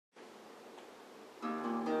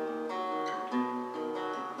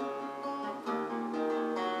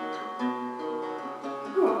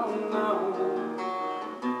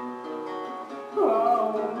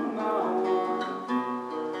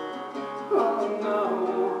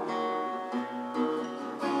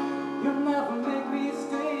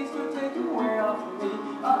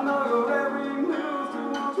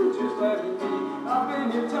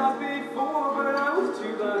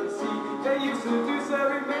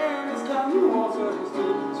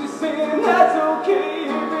saying that's okay,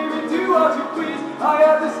 baby, do what you please. I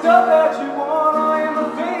have the stuff that you want, I am the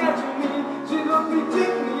thing that you need. She looked me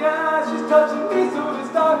deep in the eyes, she's touching me so to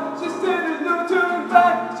start. She said there's no turning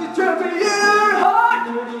back, she trapped me in her heart.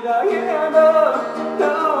 Dirty Diana,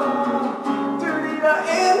 no. Dirty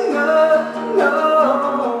Diana, no.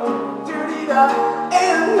 Dirty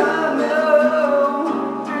Diana, no.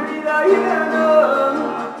 Dirty Diana,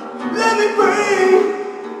 let me breathe.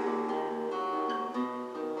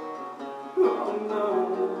 Oh no.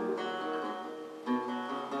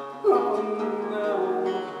 Oh no.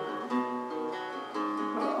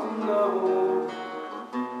 Oh no.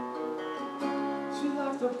 She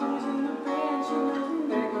likes the boys in the band, she knows the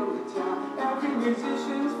name of the town. Every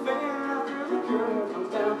musician's fan after the curtain comes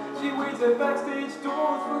down. She waits at backstage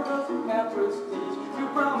doors for those who have prestige, who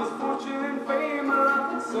promise fortune and fame, a life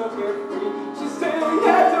that's so carefree. She's saying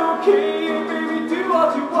that's okay, baby, do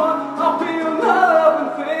what you want. I'll be your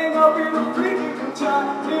loving thing, I'll be the freak you can try.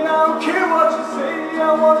 And I don't care what you say,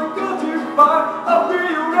 I wanna go too far. I'll be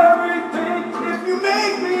your everything if you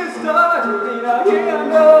make me a star. Dirty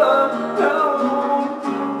Diana, no.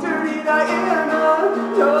 Dirty Diana,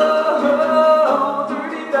 no.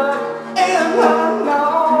 Dirty Diana, no.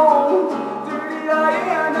 Dirty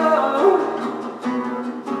Diana,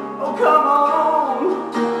 oh come on.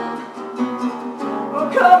 Oh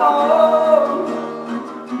come on.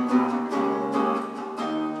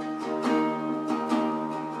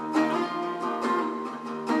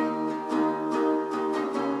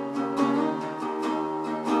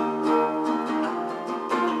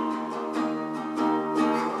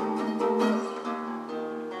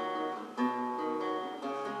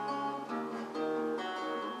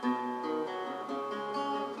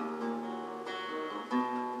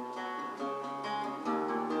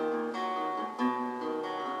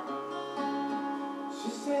 She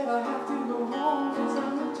said I have to go home cause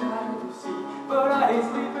I'm tired of sea, but I ain't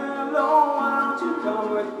sleeping alone, why don't you come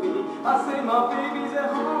with me? I say my baby's at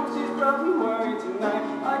home, she's probably worried tonight.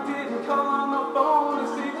 I didn't call on the phone to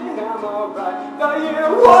say that I'm alright. Diana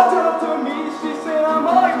walked up to me